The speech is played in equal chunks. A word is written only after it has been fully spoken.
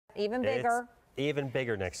even bigger. It's even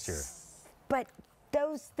bigger next year. But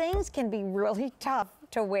those things can be really tough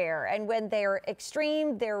to wear, and when they're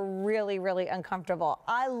extreme, they're really, really uncomfortable.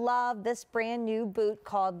 I love this brand new boot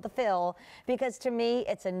called the Phil, because to me,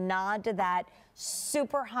 it's a nod to that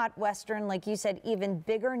super hot Western, like you said, even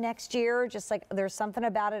bigger next year. Just like there's something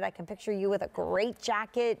about it. I can picture you with a great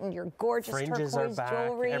jacket and your gorgeous Fringes turquoise are back,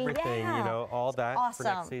 jewelry. everything, yeah. you know, all that awesome.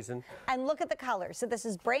 for next season. And look at the color. So this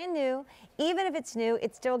is brand new. Even if it's new,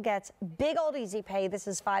 it still gets big old easy pay. This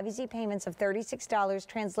is 5 easy payments of $36.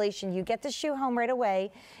 Translation, you get the shoe home right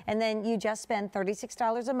away, and then you just spend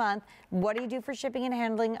 $36 a month. What do you do for shipping and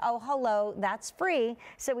handling? Oh, hello, that's free.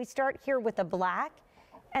 So we start here with the black,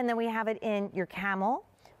 and then we have it in your camel.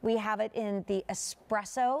 We have it in the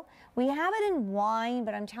espresso. We have it in wine,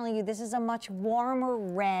 but I'm telling you, this is a much warmer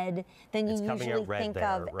red than you usually think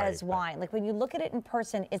of as wine. Like when you look at it in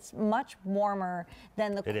person, it's much warmer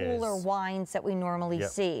than the cooler wines that we normally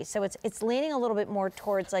see. So it's leaning a little bit more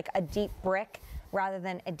towards like a deep brick rather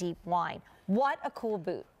than a deep wine. What a cool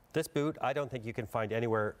boot. This boot, I don't think you can find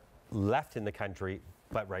anywhere left in the country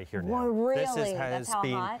but right here now. Well, really? This has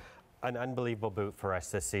been hot? An unbelievable boot for us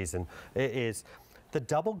this season. It is the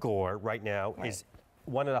double gore right now is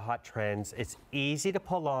one of the hot trends. It's easy to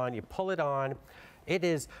pull on. You pull it on. It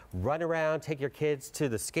is run around, take your kids to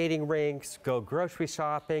the skating rinks, go grocery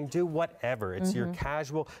shopping, do whatever. It's your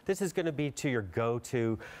casual. This is going to be to your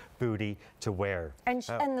go-to booty to wear. And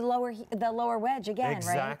the lower wedge again,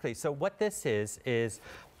 exactly. Right? So what this is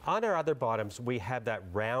on our other bottoms, we have that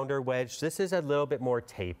rounder wedge. This is a little bit more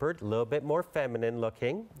tapered, a little bit more feminine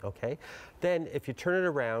looking, okay? Then if you turn it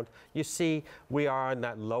around, you see we are on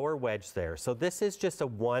that lower wedge there. So this is just a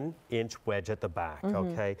 1-inch wedge at the back,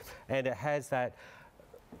 okay? And it has that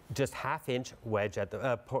just half-inch wedge at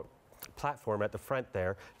the platform at the front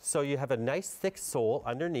there. So you have a nice thick sole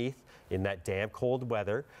underneath in that damp cold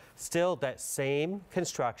weather. Still that same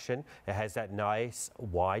construction. It has that nice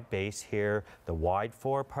wide base here, the wide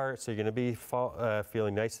fore part, so you're going to be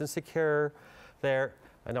feeling nice and secure there.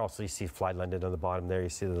 And also you see Fly London on the bottom there. You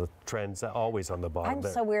see the trends always on the bottom.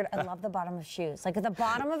 I'm so weird. I love the bottom of shoes. Like the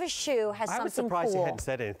bottom of a shoe has something cool. I was surprised you hadn't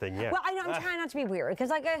said anything yet. Well, I'm trying not to be weird, because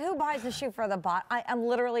like who buys the shoe for the bottom? I'm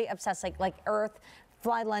literally obsessed. Like Earth,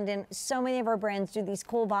 Fly London, so many of our brands do these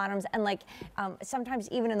cool bottoms, and like sometimes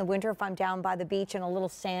even in the winter, if I'm down by the beach and a little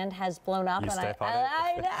sand has blown up, and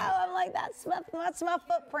I know, I'm like, that's my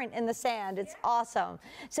footprint in the sand. It's awesome.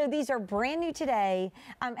 So these are brand new today.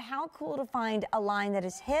 How cool to find a line that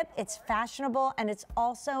is hip, it's fashionable, and it's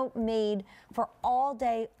also made for all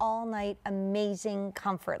day, all night, amazing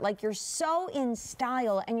comfort. Like you're so in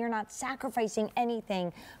style, and you're not sacrificing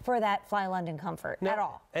anything for that Fly London comfort at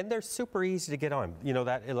all. And they're super easy to get on. You know,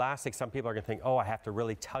 that elastic, some people are going to think, oh, I have to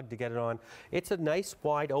really tug to get it on. It's a nice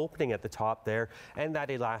wide opening at the top there, and that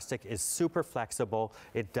elastic is super flexible.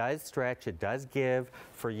 It does stretch, it does give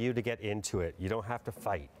for you to get into it. You don't have to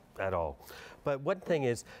fight at all. But one thing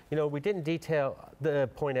is, you know, we didn't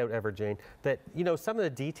point out ever, Jane, that, you know, some of the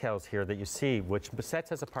details here that you see, which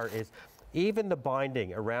sets us apart, is even the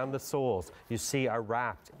binding around the soles, you see, are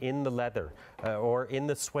wrapped in the leather or in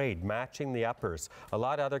the suede, matching the uppers. A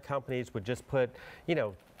lot of other companies would just put, you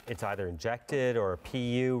know, it's either injected or a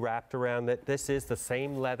PU wrapped around it. This is the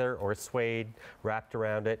same leather or suede wrapped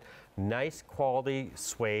around it. Nice quality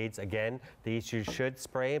suedes. Again, these you should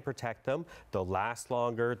spray and protect them. They'll last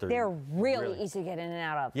longer. They're really easy to get in and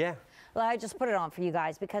out of. Yeah. Well, I just put it on for you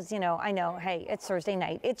guys because, you know, I know, hey, it's Thursday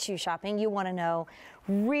night, it's shoe shopping. You want to know,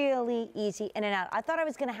 really easy in and out. I thought I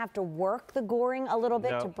was going to have to work the goring a little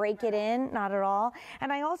bit to break it in. Not at all.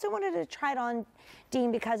 And I also wanted to try it on,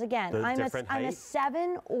 Dean, because again, I'm a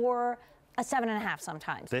 7 or a 7.5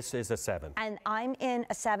 sometimes. This is a 7. And I'm in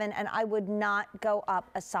a 7, and I would not go up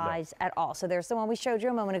a size at all. So there's the one we showed you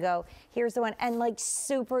a moment ago. Here's the one, and like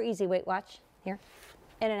super easy. Wait, watch. Here.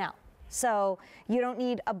 In and out. So you don't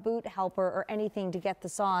need a boot helper or anything to get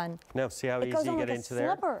this on. No, see how easy you get into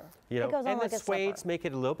there? You know, and the suedes make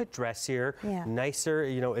it a little bit dressier, nicer.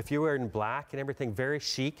 You know, if you were in black and everything, very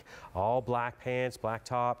chic, all black pants, black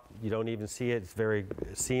top, you don't even see it. It's very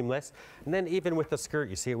seamless. And then even with the skirt,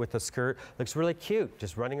 you see it with the skirt, looks really cute,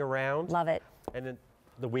 just running around. Love it. And then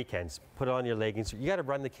the weekends, put on your leggings. You got to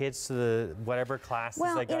run the kids to the whatever classes they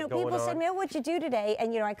got going on. Well, you know, people said, "Mel, what'd you do today?"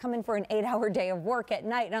 And you know, I come in for an 8-hour day of work at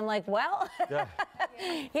night, and I'm like, "Well,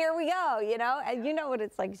 here we go." You know, and you know what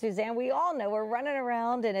it's like, Suzanne. We all know we're running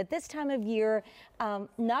around, and at this time of year,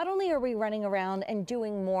 not only are we running around and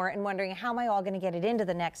doing more and wondering how am I all going to get it into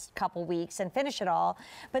the next couple weeks and finish it all,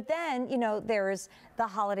 but then you know, there's the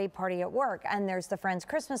holiday party at work, and there's the friend's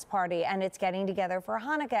Christmas party, and it's getting together for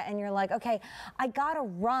Hanukkah, and you're like, okay, I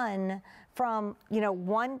gotta run from, you know,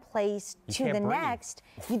 one place to the next,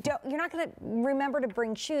 you're not going to remember to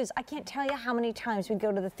bring shoes. I can't tell you how many times we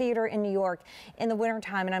go to the theater in New York in the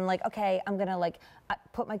wintertime and I'm like, okay, I'm going to like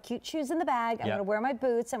put my cute shoes in the bag. I'm going to wear my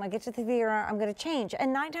boots. And when I get to the theater, I'm going to change.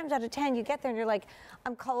 And 9 times out of 10, you get there and you're like,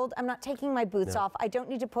 I'm cold. I'm not taking my boots off. I don't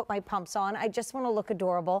need to put my pumps on. I just want to look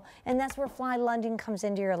adorable. And that's where Fly London comes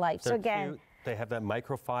into your life. They're so again, cute. They have that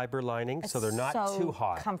microfiber lining, so they're not so too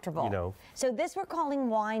hot. Comfortable. You know. So this we're calling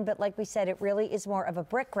wine, but like we said, it really is more of a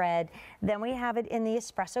brick red. Then we have it in the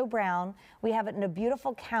espresso brown. We have it in a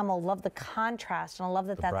beautiful camel. Love the contrast, and I love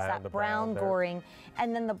that that brown goring.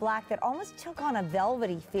 And then the black that almost took on a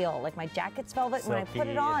velvety feel, like my jacket's velvet. When I put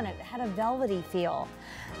it on, it had a velvety feel.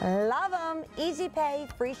 Love them. Easy pay,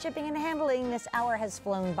 free shipping and handling. This hour has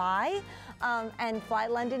flown by. And Fly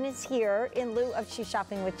London is here in lieu of Shoe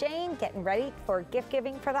Shopping with Jane, getting ready for gift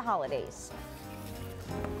giving for the holidays.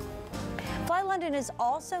 Fly London is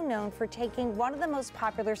also known for taking one of the most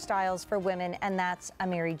popular styles for women, and that's a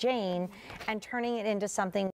Mary Jane, and turning it into something